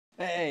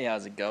Hey,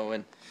 how's it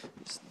going?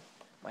 Just-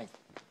 My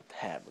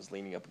hat was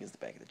leaning up against the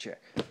back of the chair.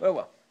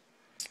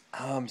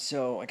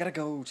 So I gotta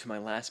go to my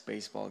last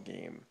baseball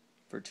game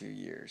for 2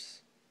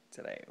 years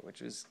today,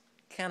 which was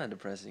kind of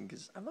depressing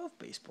because I love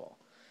baseball.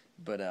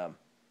 But,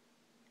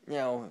 you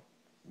know,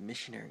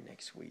 missionary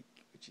next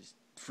week, which is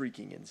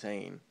freaking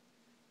insane.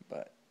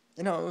 But,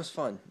 it was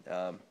fun.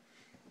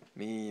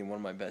 Me and one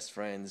of my best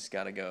friends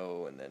gotta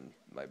go, and then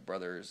my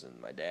brothers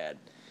and my dad.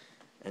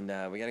 And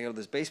we got to go to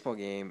this baseball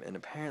game, and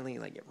apparently,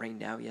 like, it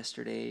rained out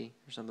yesterday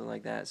or something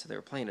like that. So they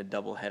were playing a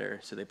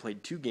doubleheader. So they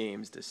played 2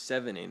 games to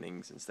 7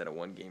 innings instead of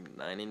 1 game to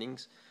 9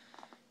 innings.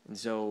 And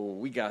so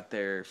we got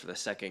there for the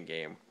second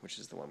game, which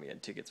is the one we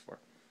had tickets for.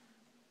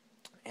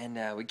 And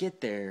we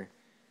get there,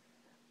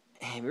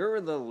 and we were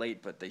a little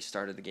late, but they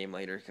started the game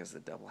later because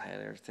of the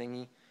doubleheader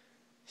thingy.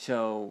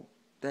 So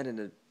that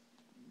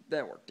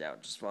worked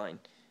out just fine.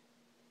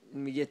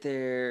 And we get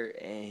there,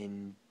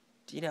 and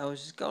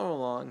it's just going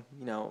along.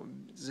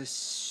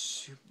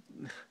 This.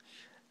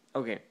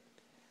 Okay.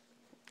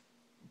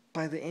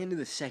 By the end of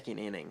the second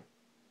inning,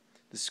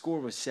 the score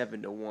was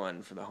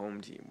 7-1 for the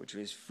home team, which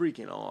was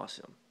freaking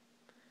awesome.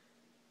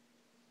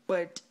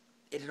 But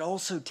it had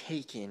also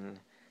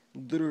taken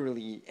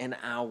literally an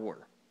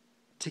hour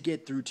to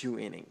get through 2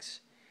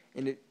 innings.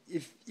 And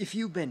if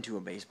you've been to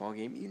a baseball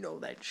game, you know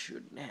that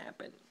shouldn't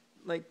happen.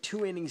 Like,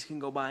 2 innings can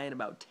go by in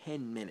about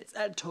 10 minutes.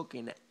 That took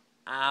an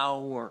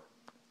hour.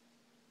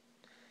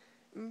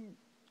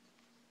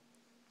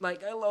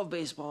 Like, I love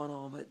baseball and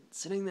all, but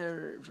sitting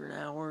there for an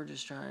hour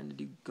just trying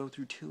to go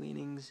through 2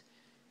 innings,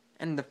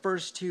 and the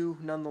first two,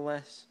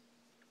 nonetheless,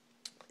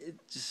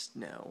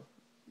 no.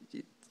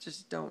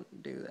 Just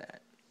don't do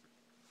that.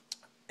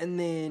 And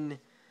then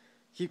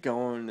keep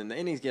going, and the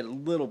innings get a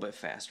little bit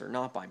faster,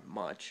 not by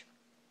much.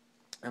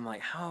 I'm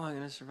like, how am I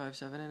going to survive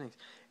 7 innings?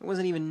 It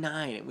wasn't even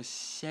 9, it was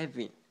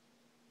 7.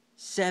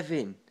 7.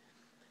 And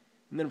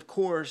then, of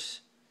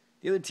course,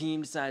 the other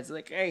team decides,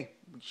 like, hey,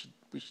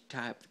 we should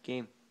tie up the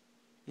game.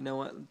 You know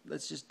what?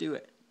 Let's just do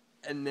it.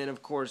 And then,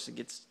 of course, it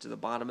gets to the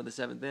bottom of the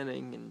 7th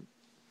inning, and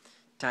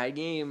tie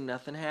game,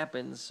 nothing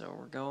happens, so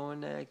we're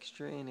going to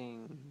extra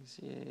innings.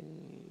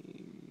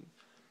 Yay.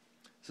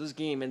 So this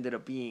game ended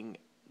up being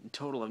a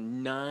total of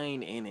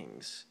 9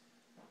 innings,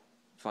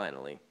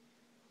 finally.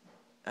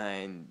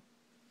 And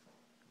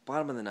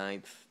bottom of the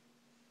 9th,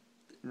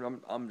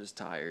 I'm just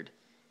tired.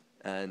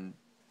 And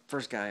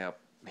first guy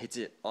up hits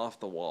it off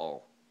the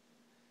wall.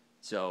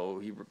 So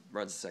he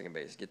runs to second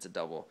base, gets a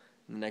double.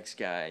 And the next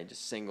guy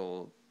just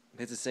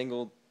hits a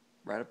single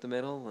right up the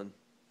middle, and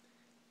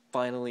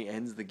finally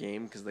ends the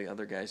game because the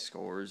other guy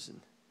scores.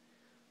 And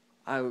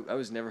I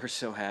was never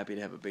so happy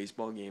to have a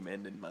baseball game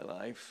end in my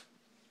life.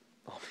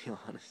 I'll be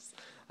honest.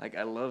 Like,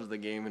 I love the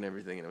game and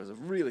everything, and it was a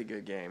really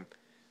good game,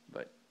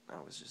 but I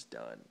was just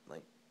done.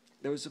 Like,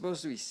 there was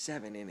supposed to be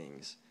 7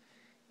 innings,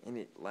 and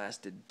it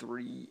lasted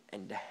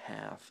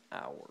 3.5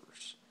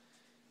 hours.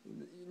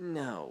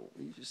 No,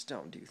 you just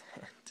don't do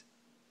that.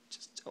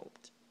 Just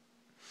don't.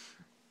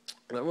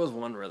 There was a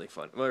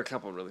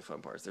couple of really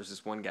fun parts. There's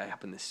this one guy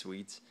up in the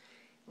suites.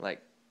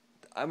 Like,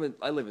 I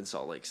live in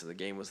Salt Lake, so the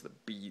game was the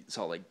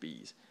Salt Lake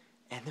Bees.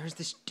 And there's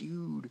this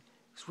dude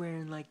who's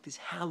wearing, like, this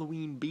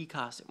Halloween bee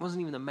costume. It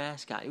wasn't even the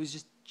mascot. He was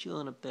just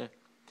chilling up there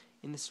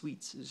in the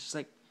suites. It was just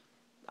like,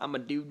 I'm a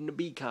dude in a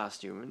bee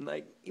costume. And,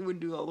 like, he would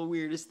do all the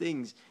weirdest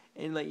things.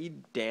 And, like,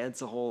 he'd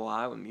dance a whole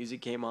lot when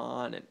music came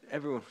on. And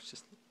everyone was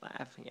just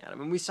laughing at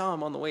him. And we saw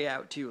him on the way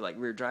out, too. Like,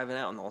 we were driving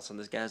out, and all of a sudden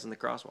this guy's in the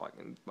crosswalk.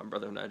 And my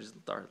brother and I just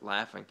started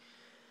laughing.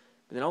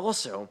 But then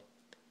also,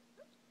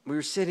 we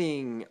were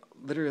sitting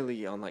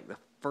literally on, like, the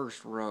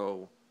first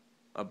row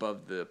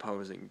above the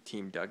opposing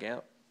team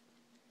dugout.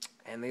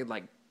 And they'd,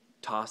 like,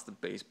 toss the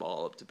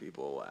baseball up to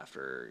people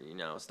after,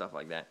 stuff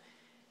like that.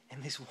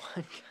 And this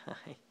one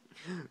guy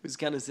was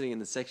kind of sitting in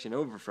the section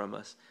over from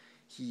us.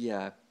 He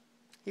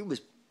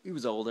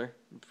was older,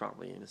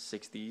 probably in his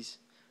 60s,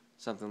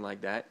 something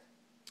like that.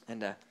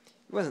 And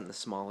he wasn't the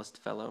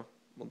smallest fellow,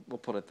 we'll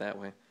put it that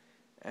way.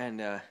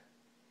 And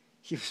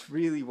he was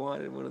really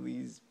wanted one of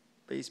these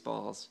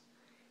baseballs.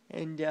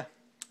 And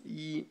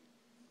he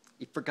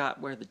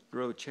forgot where the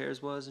row of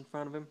chairs was in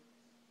front of him.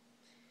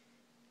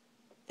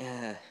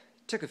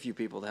 Took a few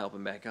people to help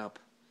him back up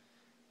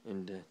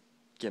and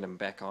get him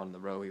back on the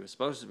row he was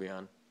supposed to be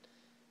on.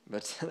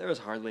 But there was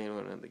hardly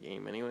anyone in the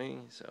game anyway,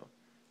 so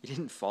he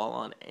didn't fall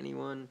on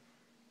anyone,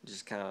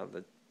 just kind of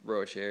the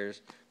row of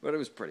chairs. But it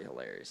was pretty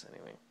hilarious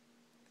anyway.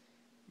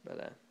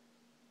 But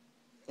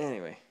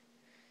anyway,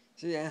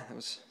 so yeah, that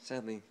was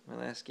sadly my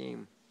last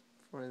game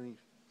before I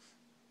leave.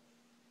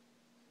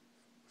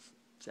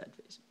 Sad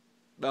face.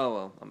 Oh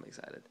well, I'm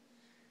excited.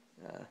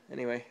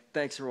 Anyway,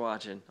 thanks for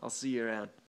watching. I'll see you around.